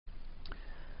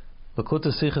Lakuta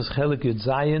Sichas Chelik Yud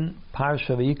Zayin, Parsha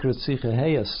V'Yikra Tzicha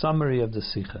Hey, a summary of the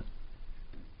Sicha.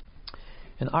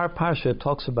 In our Parsha it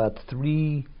talks about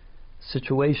three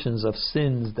situations of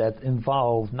sins that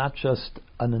involve not just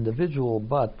an individual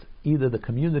but either the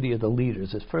community or the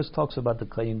leaders. It first talks about the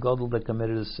Kohen Gadol that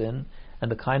committed a sin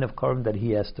and the kind of korban that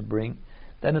he has to bring.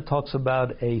 Then it talks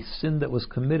about a sin that was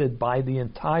committed by the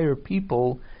entire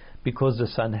people because the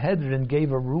Sanhedrin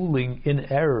gave a ruling in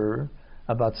error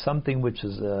about something which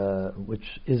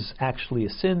is actually a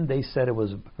sin. They said it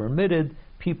was permitted.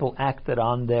 People acted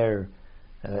on their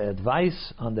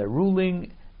advice, on their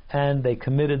ruling, and they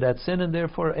committed that sin, and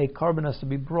therefore a korban has to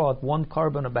be brought, one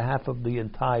korban on behalf of the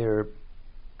entire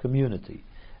community.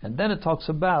 And then it talks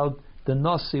about the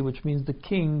Nasi, which means the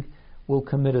king will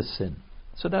commit a sin.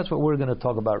 So that's what we're going to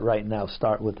talk about right now.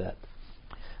 Start with that.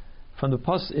 In the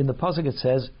pasuk it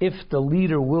says, if the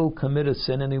leader will commit a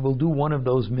sin and he will do one of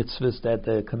those mitzvahs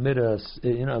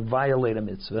that violate a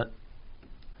mitzvah,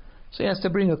 so he has to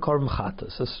bring a korban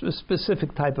chatas, a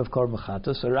specific type of korban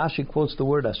chatas. So Rashi quotes the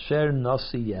word asher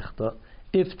nasi yechta,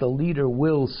 if the leader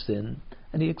will sin,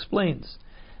 and he explains,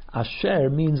 asher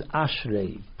means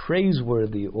ashrei,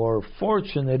 praiseworthy or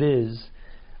fortunate is.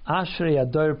 Ashrei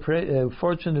adar,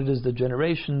 fortunate is the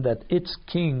generation that its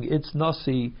king, its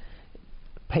nasi,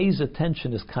 pays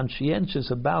attention, is conscientious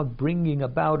about bringing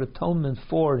about atonement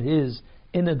for his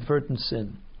inadvertent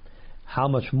sin. How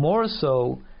much more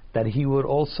so that he would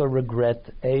also regret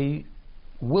a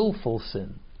willful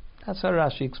sin. That's how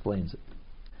Rashi explains it.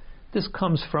 This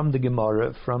comes from the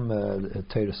Gemara, from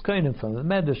Teres Kohanim, from the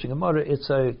Medrash Gemara. It's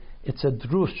a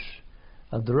drush,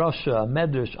 a drasha, a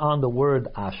medrash on the word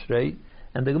ashrei,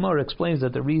 and the Gemara explains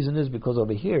that the reason is because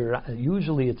over here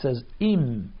usually it says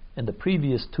im. In the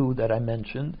previous two that I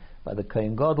mentioned, by the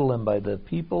Kohen Gadol and by the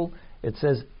people, it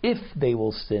says if they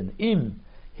will sin. Im.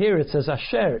 Here it says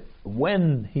asher,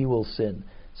 when he will sin.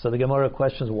 So the Gemara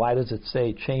questions, why does it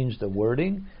say change the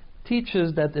wording?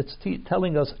 Teaches that it's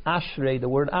telling us ashrei. The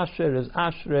word asher is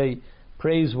ashrei,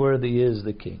 praiseworthy is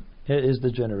the king, is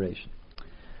the generation.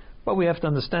 But we have to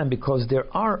understand, because there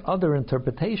are other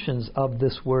interpretations of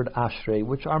this word ashrei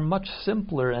which are much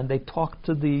simpler, and they talk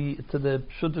to the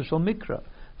Pshuta Shel Mikra.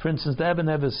 For instance, the Eben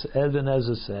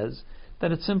Ezer says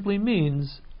that it simply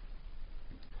means,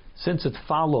 since it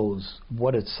follows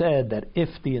what it said, that if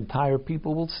the entire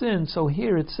people will sin, so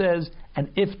here it says,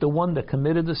 and if the one that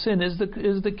committed the sin is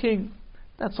the king.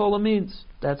 That's all it means.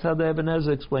 That's how the Eben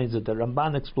Ezer explains it. The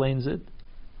Ramban explains it,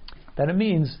 that it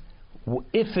means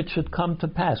if it should come to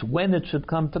pass, when it should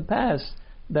come to pass,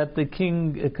 that the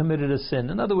king committed a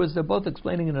sin. In other words, they're both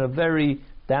explaining it in a very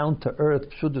down-to-earth,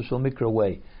 Pshuta Shel Mikra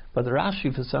way. But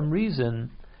Rashi, for some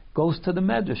reason, goes to the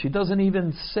Medrash. He doesn't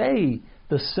even say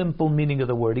the simple meaning of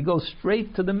the word. He goes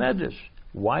straight to the Medrash.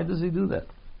 Why does he do that?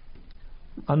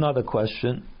 Another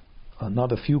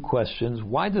few questions.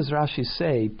 Why does Rashi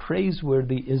say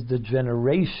praiseworthy is the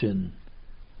generation?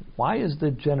 Why is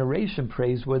the generation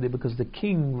praiseworthy? Because the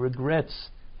king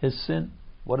regrets his sin.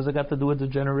 What does it got to do with the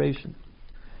generation?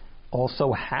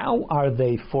 Also, how are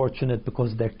they fortunate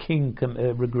because their king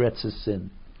regrets his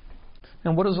sin?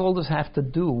 And what does all this have to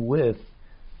do with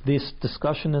this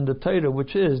discussion in the Torah,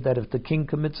 which is that if the king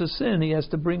commits a sin, he has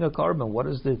to bring a korban? What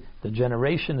is the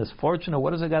generation is fortunate?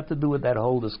 What does it got to do with that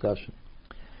whole discussion?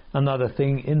 Another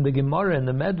thing, in the Gemara, in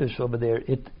the Medrash over there,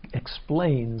 it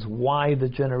explains why the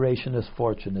generation is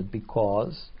fortunate,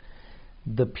 because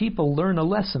the people learn a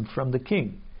lesson from the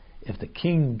king. If the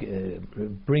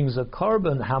king brings a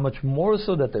korban, how much more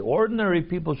so that the ordinary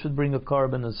people should bring a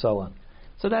korban, and so on.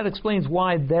 So that explains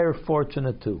why they're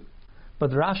fortunate too. But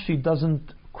Rashi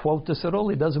doesn't quote this at all.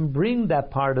 He doesn't bring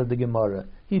that part of the Gemara.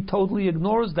 He totally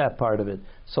ignores that part of it.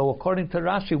 So according to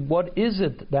Rashi, what is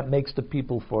it that makes the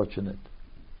people fortunate?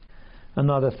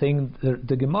 Another thing,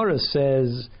 the Gemara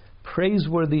says,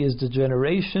 praiseworthy is the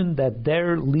generation that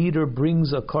their leader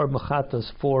brings a korban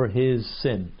chatas for his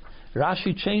sin.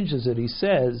 Rashi changes it. He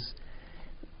says,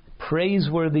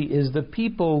 praiseworthy is the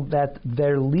people that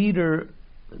their leader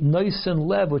Noisen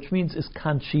Lev, which means is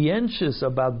conscientious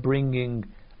about bringing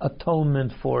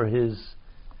atonement for his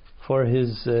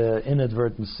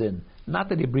inadvertent sin. Not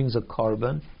that he brings a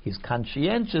korban, he's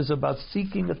conscientious about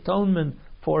seeking atonement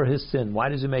for his sin. Why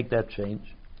does he make that change?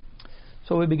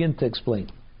 So we begin to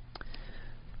explain.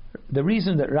 The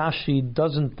reason that Rashi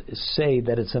doesn't say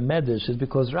that it's a medrash is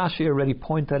because Rashi already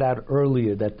pointed out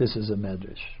earlier that this is a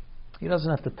medrash. He doesn't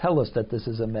have to tell us that this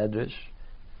is a medrash.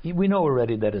 We know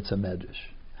already that it's a medrash.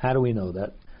 How do we know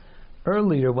that?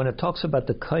 Earlier, when it talks about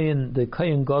the Kohen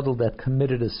Gadol that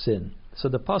committed a sin, so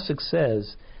the pasuk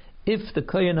says, if the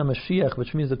Kohen HaMashiach,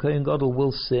 which means the Kohen Gadol,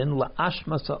 will sin,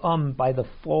 la'ashmas ha'am, by the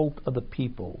fault of the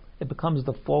people. It becomes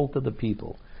the fault of the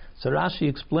people. So Rashi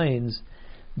explains,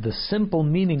 the simple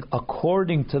meaning,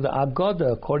 according to the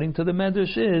Agada, according to the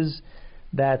Medrash, is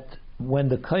that when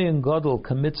the Kohen Gadol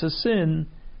commits a sin,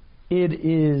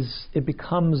 it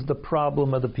becomes the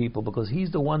problem of the people, because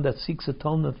he's the one that seeks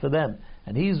atonement for them,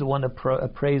 and he's the one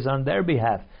that prays on their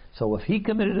behalf. So if he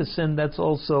committed a sin, that's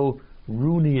also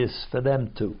ruinous for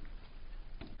them too.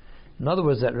 In other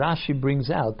words, that Rashi brings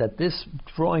out that this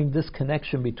drawing this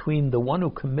connection between the one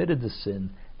who committed the sin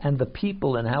and the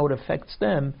people and how it affects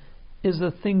them is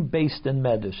a thing based in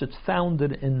Medrash. It's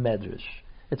founded in Medrash.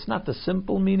 It's not the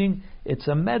simple meaning, it's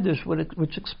a Medrash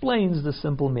which explains the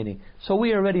simple meaning. So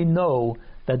we already know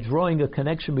that drawing a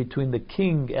connection between the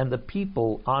king and the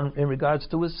people in regards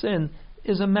to a sin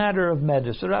is a matter of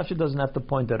Medrash. So Rashi doesn't have to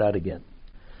point that out again.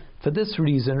 For this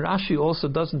reason, Rashi also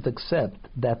doesn't accept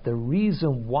that the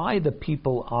reason why the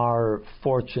people are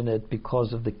fortunate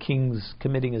because of the king's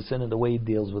committing a sin and the way he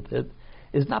deals with it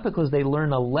is not because they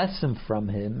learn a lesson from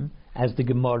him, as the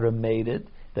Gemara made it.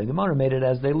 The Gemara made it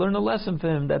as they learn a lesson from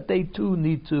him that they too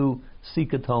need to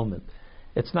seek atonement.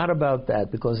 It's not about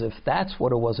that, because if that's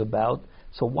what it was about,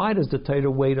 so why does the Torah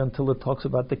wait until it talks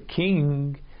about the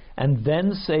king and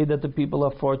then say that the people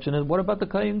are fortunate? What about the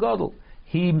Kohen Gadol?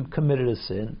 He committed a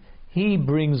sin. He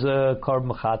brings a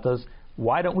Korban Chatas.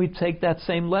 Why don't we take that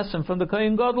same lesson from the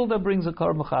Kohen Gadol that brings a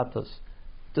Korban Chatas?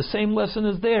 The same lesson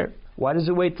is there. Why does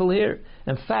it wait till here?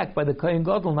 In fact, by the Kohen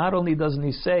Gadol, not only doesn't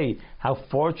he say how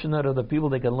fortunate are the people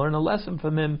they can learn a lesson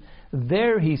from him,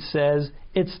 there he says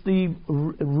it's the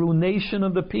ruination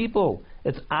of the people.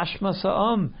 It's Ashmas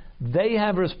Ha'am. They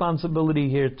have responsibility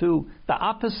here too. The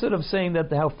opposite of saying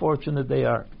that how fortunate they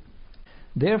are.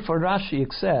 Therefore, Rashi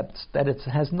accepts that it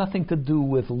has nothing to do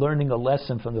with learning a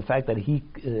lesson from the fact that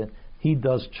he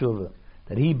does tshuva,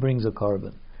 that he brings a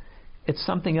korban. It's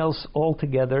something else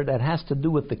altogether that has to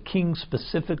do with the king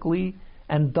specifically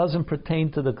and doesn't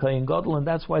pertain to the Kohen Gadol, and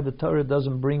that's why the Torah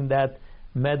doesn't bring that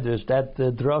medrash, that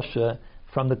drasha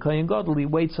from the Kohen Gadol. He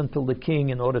waits until the king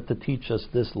in order to teach us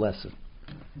this lesson.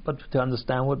 But to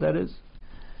understand what that is,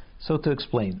 so to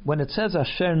explain, when it says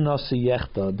Asher Nasi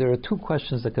Yechta, there are two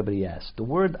questions that could be asked. The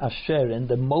word Asher, in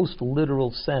the most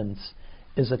literal sense,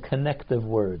 is a connective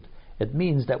word. It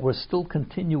means that we're still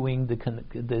continuing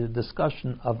the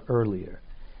discussion of earlier.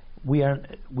 We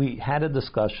had a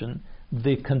discussion.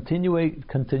 The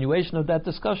continuation of that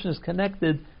discussion is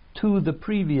connected to the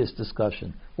previous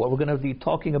discussion. What we're going to be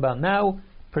talking about now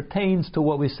pertains to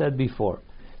what we said before.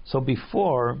 So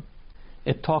before,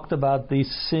 it talked about the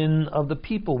sin of the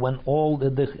people when all the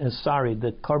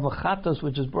Korban Chatas,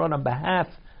 which is brought on behalf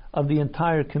of the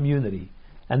entire community.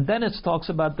 And then it talks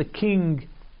about the king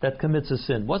that commits a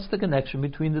sin. What's the connection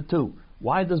between the two?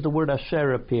 Why does the word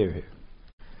Asher appear here?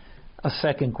 A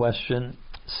second question.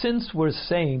 Since we're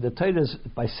saying, the Torah,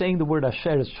 by saying the word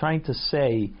Asher, is trying to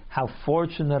say how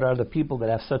fortunate are the people that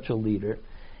have such a leader,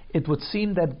 it would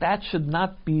seem that that should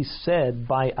not be said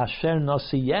by Asher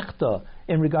Nasi Yechta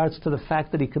in regards to the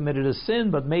fact that he committed a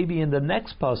sin, but maybe in the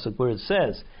next pasuk where it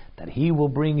says that he will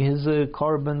bring his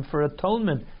korban for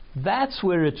atonement. That's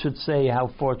where it should say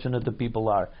how fortunate the people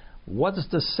are. What is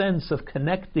the sense of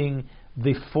connecting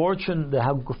how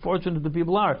fortunate the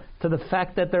people are to the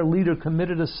fact that their leader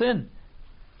committed a sin?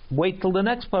 Wait till the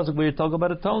next pasuk where you talk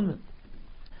about atonement.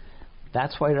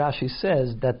 That's why Rashi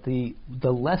says that the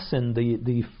lesson,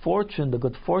 the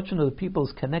good fortune of the people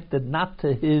is connected not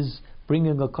to his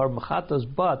bringing a Korban Chatas,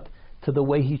 but to the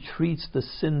way he treats the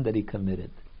sin that he committed,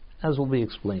 as will be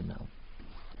explained now.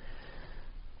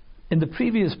 In the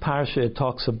previous parsha, it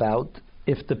talks about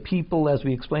if the people, as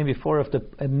we explained before,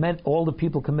 it meant all the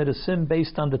people commit a sin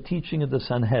based on the teaching of the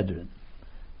Sanhedrin.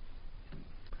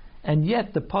 And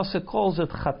yet the pasuk calls it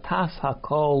Chatas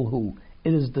HaKol Hu.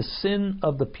 It is the sin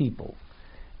of the people.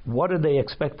 What are they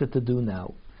expected to do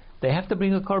now? They have to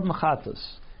bring a Korban Chatas.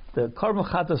 The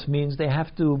Korban Chatas means they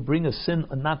have to bring a sin,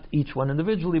 not each one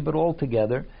individually, but all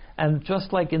together. And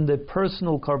just like in the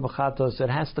personal Korban Chatas, it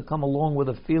has to come along with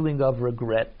a feeling of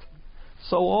regret.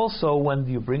 So also, when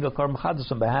you bring a Korban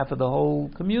Chatas on behalf of the whole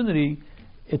community,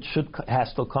 it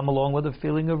has to come along with a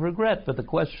feeling of regret. But the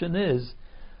question is,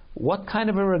 what kind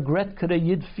of a regret could a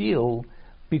Yid feel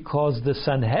because the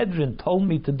Sanhedrin told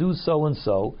me to do so and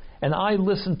so, and I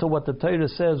listened to what the Torah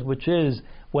says, which is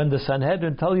when the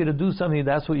Sanhedrin tell you to do something,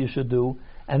 that's what you should do,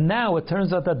 and now it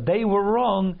turns out that they were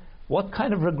wrong. What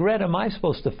kind of regret am I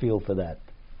supposed to feel for that?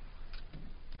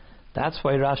 That's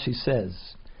why Rashi says,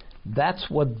 that's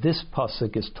what this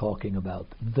pasuk is talking about.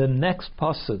 The next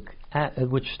pasuk,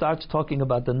 which starts talking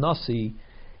about the Nasi,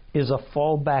 is a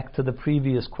fallback to the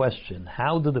previous question.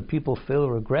 How do the people feel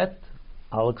regret?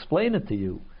 I'll explain it to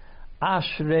you.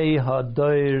 Ashrei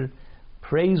hadoir,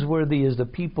 praiseworthy is the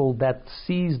people that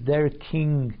sees their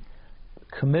king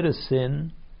commit a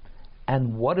sin,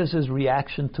 and what is his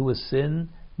reaction to a sin?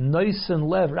 Noisen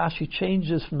lev. Rashi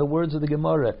changes from the words of the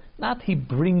Gemara. Not he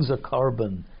brings a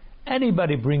carbon.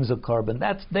 Anybody brings a carbon.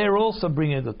 They're also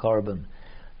bringing a carbon.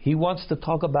 He wants to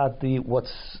talk about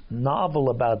what's novel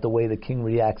about the way the king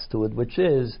reacts to it, which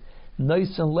is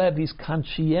Noisen lev. He's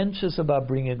conscientious about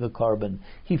bringing a carbon.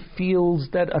 He feels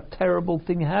that a terrible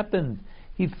thing happened.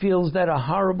 He feels that a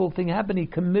horrible thing happened. He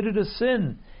committed a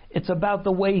sin. It's about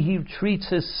the way he treats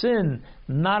his sin,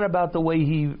 not about the way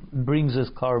he brings his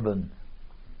carbon.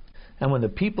 And when the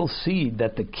people see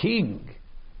that the king,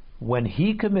 when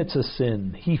he commits a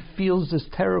sin, he feels this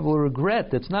terrible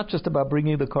regret. It's not just about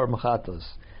bringing the Korban Chatos.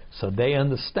 So they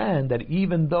understand that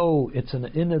even though it's an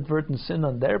inadvertent sin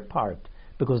on their part,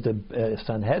 because the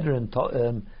Sanhedrin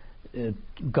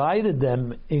guided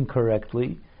them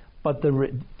incorrectly, but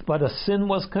a sin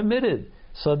was committed.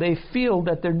 So they feel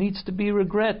that there needs to be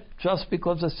regret just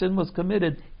because a sin was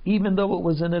committed, even though it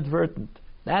was inadvertent.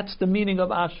 That's the meaning of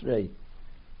Ashrei.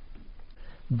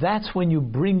 That's when you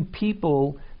bring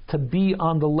people to be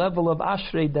on the level of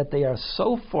Ashrei, that they are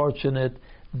so fortunate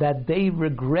that they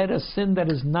regret a sin that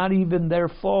is not even their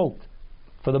fault,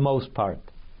 for the most part.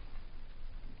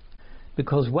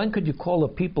 Because when could you call a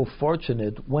people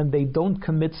fortunate when they don't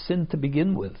commit sin to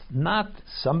begin with? Not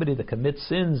somebody that commits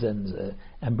sins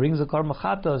and brings a Korban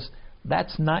Chatos.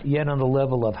 That's not yet on the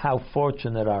level of how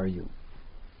fortunate are you.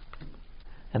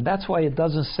 And that's why it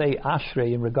doesn't say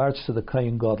Ashrei in regards to the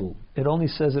Kohen Gadol. It only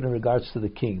says it in regards to the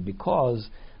king, because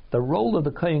the role of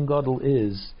the Kohen Gadol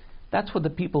is, that's what the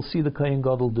people see the Kohen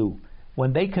Gadol do.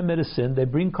 When they commit a sin, they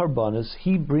bring karbanos.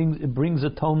 He brings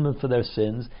atonement for their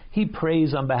sins. He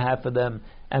prays on behalf of them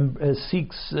and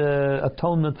seeks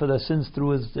atonement for their sins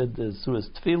through his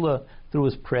tefillah, through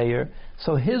his prayer.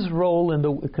 So his role in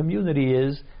the community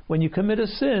is, when you commit a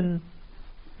sin,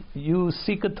 you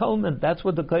seek atonement. That's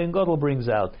what the Kohen Gadol brings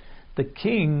out. The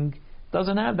king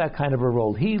doesn't have that kind of a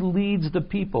role. He leads the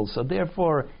people, so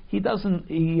therefore he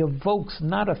evokes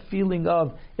not a feeling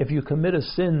of, if you commit a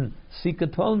sin, seek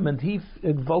atonement. He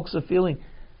evokes a feeling,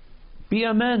 be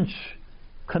a mensch,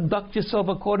 conduct yourself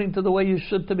according to the way you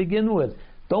should to begin with.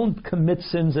 Don't commit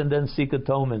sins and then seek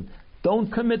atonement.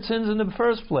 Don't commit sins in the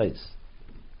first place.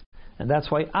 And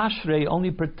that's why Ashrei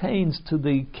only pertains to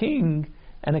the king,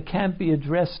 and it can't be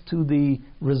addressed to the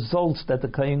results that the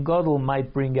Kohen Gadol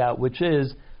might bring out, which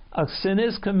is, a sin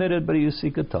is committed, but you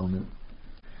seek atonement.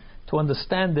 To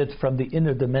understand it from the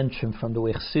inner dimension, from the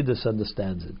way Chassidus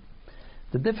understands it,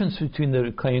 the difference between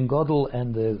the Kohen Gadol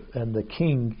and the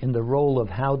king in the role of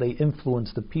how they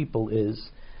influence the people is,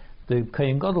 the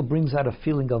Kohen Gadol brings out a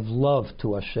feeling of love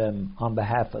to Hashem on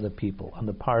behalf of the people, on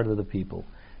the part of the people.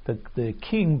 The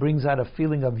king brings out a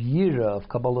feeling of yira, of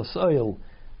Kabbalas Ol,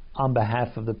 on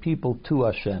behalf of the people to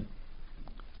Hashem.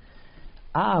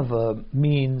 Ava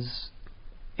means,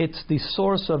 it's the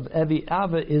source of every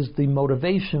Ava, is the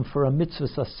motivation for a mitzvah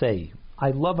saseh.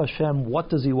 I love Hashem, what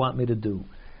does He want me to do?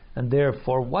 And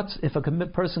therefore, if a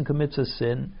person commits a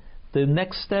sin, the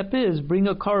next step is bring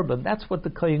a carbon. That's what the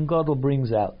Kohen Gadol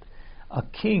brings out. A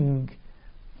king,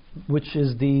 which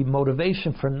is the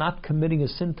motivation for not committing a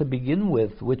sin to begin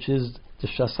with, which is the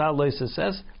Shasa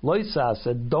Loisa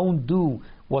said, don't do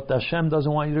what Hashem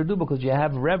doesn't want you to do because you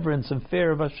have reverence and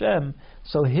fear of Hashem.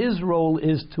 So his role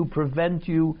is to prevent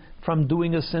you from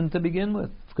doing a sin to begin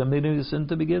with, committing a sin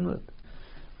to begin with.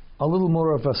 A little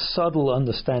more of a subtle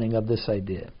understanding of this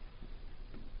idea.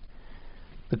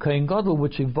 The Kohen Gadol,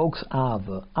 which evokes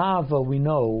Ava. Ava, we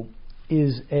know,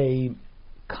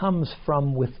 comes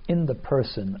from within the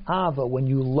person. Ava, when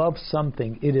you love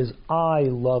something, it is I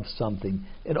love something.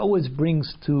 It always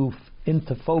brings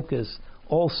into focus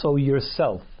also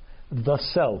yourself, the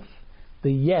self,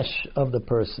 the yesh of the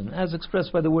person, as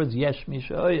expressed by the words yesh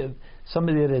mishaoyev.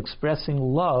 Somebody that is expressing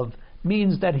love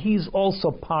means that he's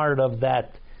also part of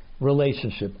that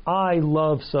relationship. I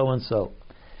love so and so.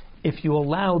 If you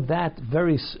allow that,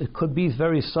 it could be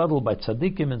very subtle by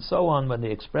tzaddikim and so on when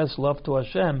they express love to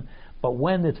Hashem, but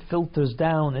when it filters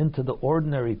down into the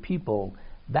ordinary people,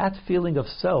 that feeling of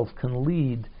self can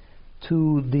lead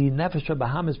to the Nefesh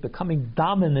HaBahamis becoming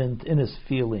dominant in his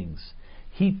feelings.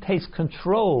 He takes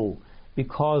control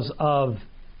because of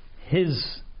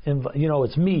his,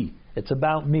 it's me, it's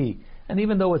about me. And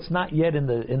even though it's not yet in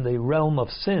the realm of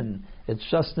sin, it's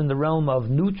just in the realm of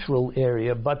neutral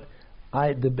area, but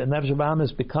the Nefesh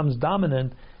HaBahamis becomes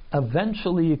dominant,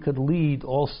 eventually it could lead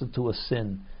also to a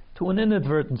sin, to an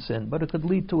inadvertent sin, but it could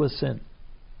lead to a sin.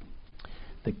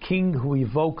 The king who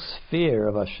evokes fear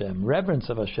of Hashem, reverence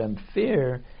of Hashem,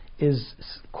 fear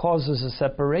causes a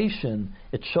separation.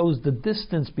 It shows the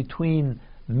distance between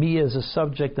me as a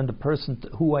subject and the person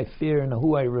who I fear and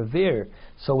who I revere.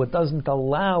 So it doesn't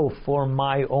allow for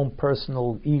my own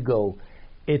personal ego.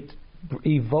 It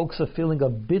evokes a feeling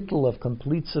of bittul, of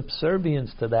complete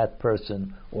subservience to that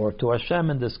person, or to Hashem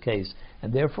in this case,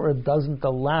 and therefore it doesn't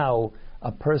allow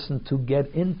a person to get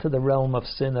into the realm of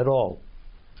sin at all.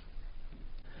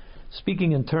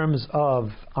 Speaking in terms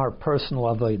of our personal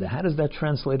avodah, how does that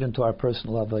translate into our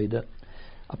personal avodah?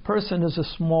 A person is a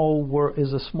small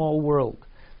world.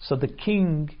 So the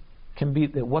king can be,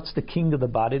 what's the king of the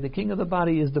body? The king of the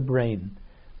body is the brain.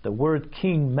 The word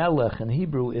king, melech in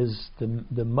Hebrew, is the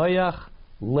mayach,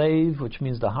 leiv, which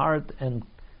means the heart, and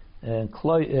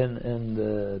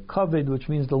kaved, which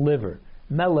means the liver.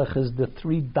 Melech is the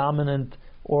three dominant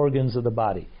organs of the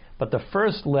body. But the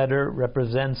first letter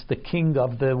represents the king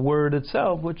of the word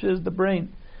itself, which is the brain.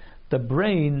 The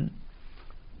brain,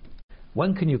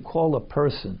 when can you call a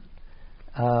person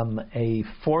a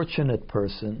fortunate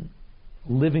person,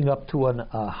 living up to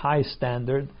a high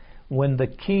standard, when the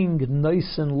king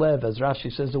Noisen Lev, as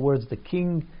Rashi says the words, the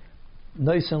king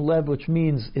Noisen Lev, which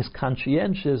means is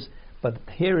conscientious, but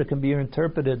here it can be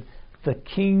interpreted, the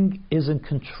king is in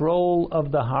control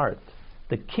of the heart.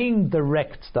 The king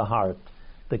directs the heart.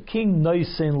 The king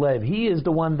Noisen Lev, he is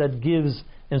the one that gives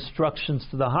instructions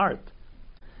to the heart.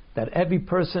 That every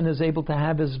person is able to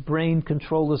have his brain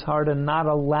control his heart and not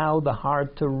allow the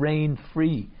heart to reign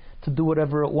free, to do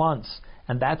whatever it wants.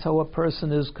 And that's how a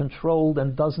person is controlled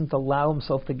and doesn't allow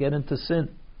himself to get into sin.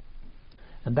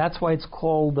 And that's why it's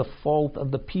called the fault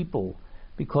of the people.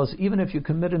 Because even if you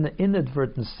commit an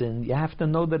inadvertent sin, you have to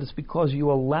know that it's because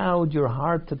you allowed your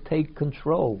heart to take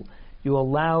control. You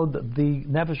allowed the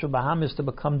Nefesh Bahamis to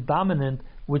become dominant,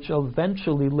 which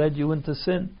eventually led you into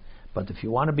sin. But if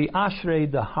you want to be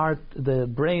Ashrei, the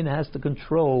brain has to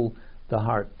control the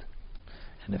heart.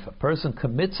 And if a person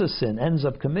commits a sin, ends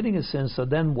up committing a sin, so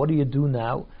then what do you do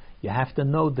now? You have to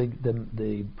know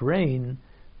the brain,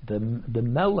 the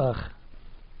melech,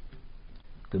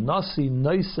 the nasi,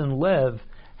 noisen lev,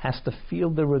 has to feel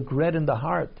the regret in the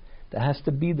heart. There has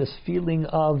to be this feeling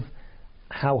of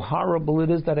how horrible it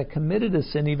is that I committed a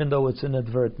sin, even though it's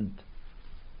inadvertent.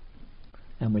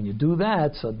 And when you do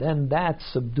that, so then that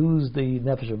subdues the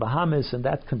Nefesh Bahamis, and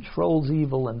that controls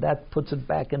evil, and that puts it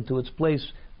back into its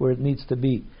place where it needs to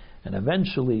be. And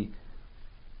eventually,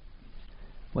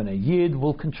 when a Yid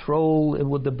will control,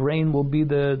 the brain will be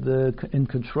in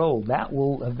control. That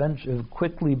will eventually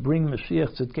quickly bring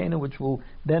Mashiach Tzidkenu,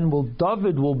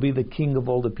 David will be the king of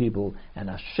all the people,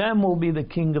 and Hashem will be the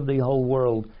king of the whole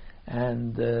world.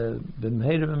 And Hashem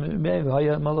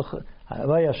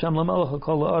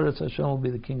will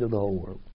be the king of the whole world.